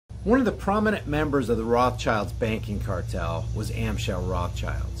One of the prominent members of the Rothschilds banking cartel was Amschel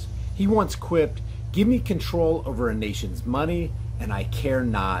Rothschilds. He once quipped, "Give me control over a nation's money, and I care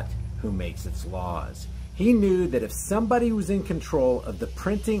not who makes its laws." He knew that if somebody was in control of the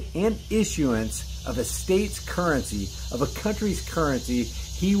printing and issuance of a state's currency, of a country's currency,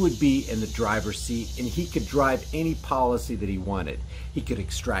 he would be in the driver's seat and he could drive any policy that he wanted. He could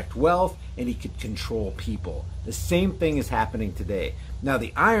extract wealth and he could control people. The same thing is happening today. Now,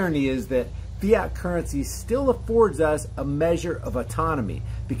 the irony is that fiat currency still affords us a measure of autonomy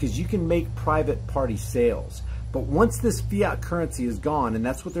because you can make private party sales. But once this fiat currency is gone, and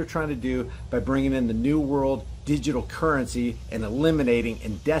that's what they're trying to do by bringing in the new world digital currency and eliminating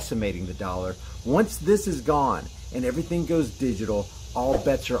and decimating the dollar, once this is gone and everything goes digital, all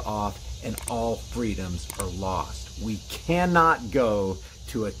bets are off and all freedoms are lost. We cannot go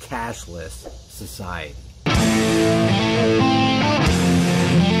to a cashless society.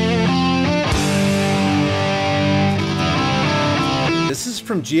 This is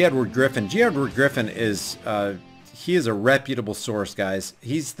from G. Edward Griffin. G. Edward Griffin is, he is a reputable source, guys.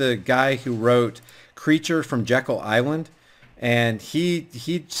 He's the guy who wrote Creature from Jekyll Island. And he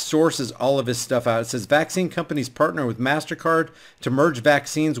sources all of his stuff out. It says vaccine companies partner with MasterCard to merge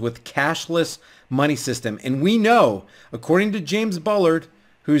vaccines with cashless money system. And we know, according to James Bullard,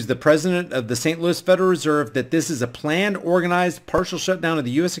 who's the president of the St. Louis Federal Reserve, that this is a planned, organized, partial shutdown of the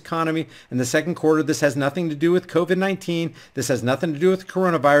U.S. economy in the second quarter. This has nothing to do with COVID-19. This has nothing to do with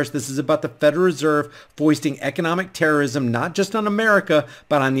coronavirus. This is about the Federal Reserve foisting economic terrorism, not just on America,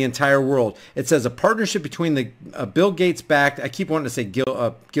 but on the entire world. It says a partnership between the Bill Gates-backed, I keep wanting to say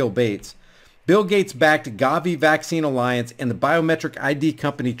Gil Bates, Bill Gates-backed Gavi Vaccine Alliance and the biometric ID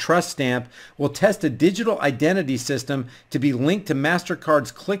company Trust Stamp will test a digital identity system to be linked to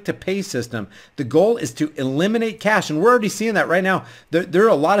MasterCard's click-to-pay system. The goal is to eliminate cash, and we're already seeing that right now. There are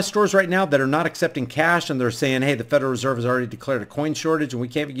a lot of stores right now that are not accepting cash, and they're saying, hey, the Federal Reserve has already declared a coin shortage, and we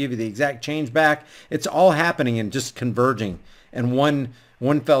can't give you the exact change back. It's all happening and just converging in one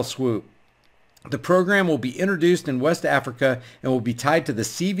fell swoop. The program will be introduced in West Africa and will be tied to the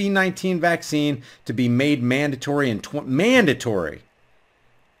CV-19 vaccine to be made mandatory in mandatory.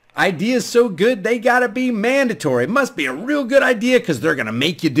 Idea is so good, they got to be mandatory. It must be a real good idea because they're going to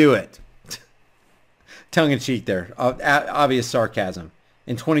make you do it. Tongue in cheek there. Obvious sarcasm.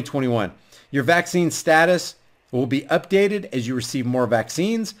 In 2021, your vaccine status will be updated as you receive more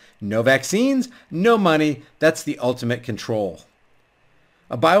vaccines. No vaccines, no money. That's the ultimate control.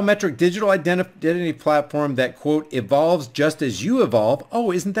 A biometric digital identity platform that, quote, evolves just as you evolve.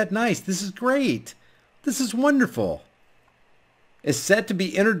 Oh, isn't that nice? This is great. This is wonderful. Is set to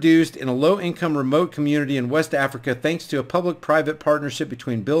be introduced in a low-income remote community in West Africa thanks to a public-private partnership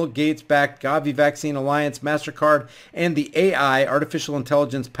between Bill Gates-backed Gavi Vaccine Alliance, MasterCard, and the AI, artificial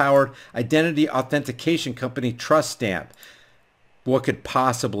intelligence-powered identity authentication company Trust Stamp. What could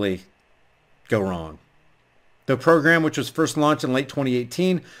possibly go wrong? The program, which was first launched in late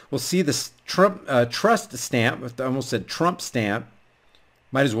 2018, will see the Trust Stamp, I almost said Trump Stamp,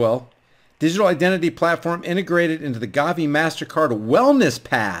 might as well, digital identity platform integrated into the Gavi MasterCard Wellness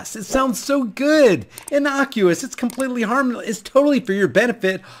Pass. It sounds so good, innocuous, it's completely harmless, it's totally for your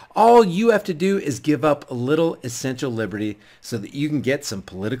benefit. All you have to do is give up a little essential liberty so that you can get some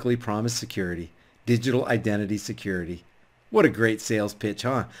politically promised security, digital identity security. What a great sales pitch,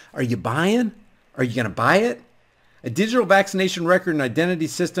 huh? Are you buying? Are you going to buy it? A digital vaccination record and identity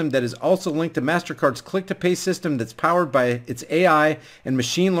system that is also linked to MasterCard's click-to-pay system that's powered by its AI and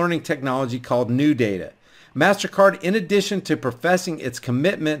machine learning technology called NuData. MasterCard, in addition to professing its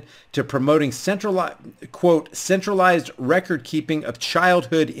commitment to promoting centralized record keeping of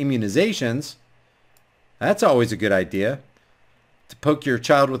childhood immunizations, that's always a good idea, to poke your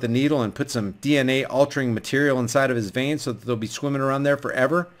child with a needle and put some DNA altering material inside of his veins so that they'll be swimming around there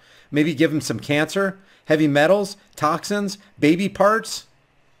forever. Maybe give him some cancer, heavy metals, toxins, baby parts.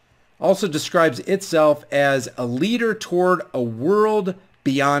 Also describes itself as a leader toward a world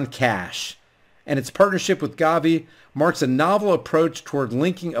beyond cash. And its partnership with Gavi marks a novel approach toward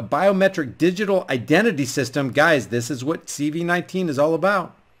linking a biometric digital identity system. Guys, this is what CV-19 is all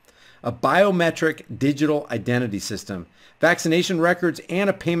about. A biometric digital identity system, vaccination records, and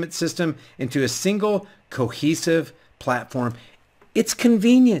a payment system into a single cohesive platform. It's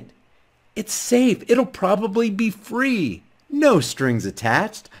convenient. It's safe. It'll probably be free. No strings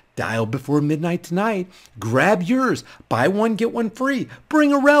attached. Dial before midnight tonight. Grab yours. Buy one, get one free.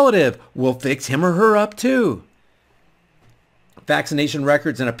 Bring a relative. We'll fix him or her up too. Vaccination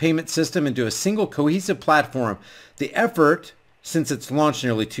records and a payment system into a single cohesive platform. The effort, since its launch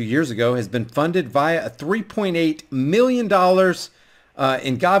nearly 2 years ago, has been funded via a $3.8 million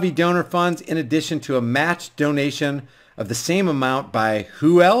in Gavi donor funds, in addition to a matched donation of the same amount by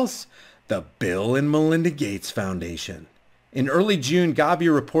who else? The Bill and Melinda Gates Foundation. In early June,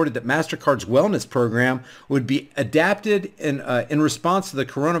 Gavi reported that MasterCard's wellness program would be adapted in response to the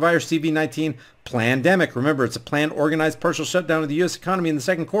coronavirus CV-19 pandemic. Remember, it's a planned organized partial shutdown of the U.S. economy in the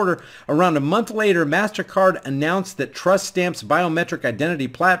second quarter. Around a month later, MasterCard announced that Trust Stamp's biometric identity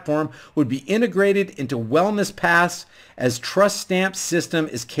platform would be integrated into Wellness Pass, as Trust Stamp's system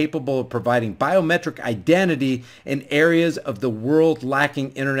is capable of providing biometric identity in areas of the world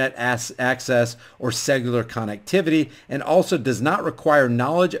lacking internet access or cellular connectivity, and also does not require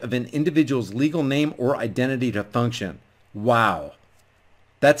knowledge of an individual's legal name or identity to function. Wow,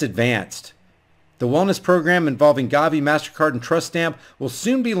 that's advanced. The wellness program involving Gavi, MasterCard, and Trust Stamp will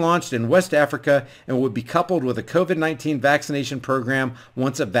soon be launched in West Africa and will be coupled with a COVID-19 vaccination program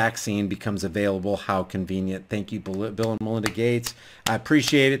once a vaccine becomes available. How convenient. Thank you, Bill and Melinda Gates. I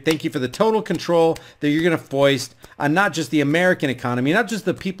appreciate it. Thank you for the total control that you're going to foist on not just the American economy, not just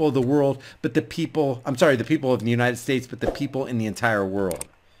the people of the world, but the people of the United States, but the people in the entire world.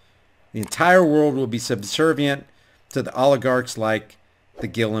 The entire world will be subservient to the oligarchs like the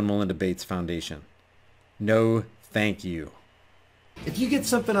Bill and Melinda Gates Foundation. No, thank you. If you get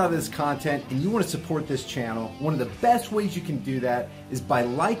something out of this content and you want to support this channel, one of the best ways you can do that is by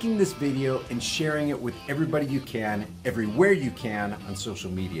liking this video and sharing it with everybody you can, everywhere you can on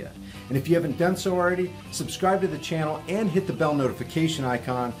social media. And if you haven't done so already, subscribe to the channel and hit the bell notification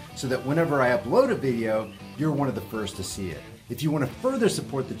icon so that whenever I upload a video, you're one of the first to see it. If you want to further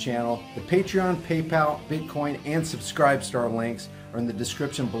support the channel, the Patreon, PayPal, Bitcoin, and Subscribestar links are in the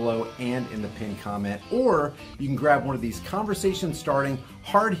description below and in the pinned comment, or you can grab one of these conversation-starting,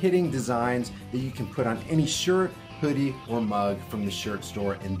 hard-hitting designs that you can put on any shirt, hoodie, or mug from the shirt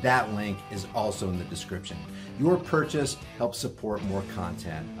store, and that link is also in the description. Your purchase helps support more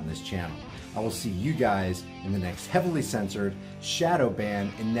content on this channel. I will see you guys in the next heavily censored, shadow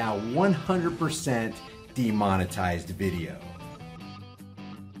banned, and now 100% demonetized video.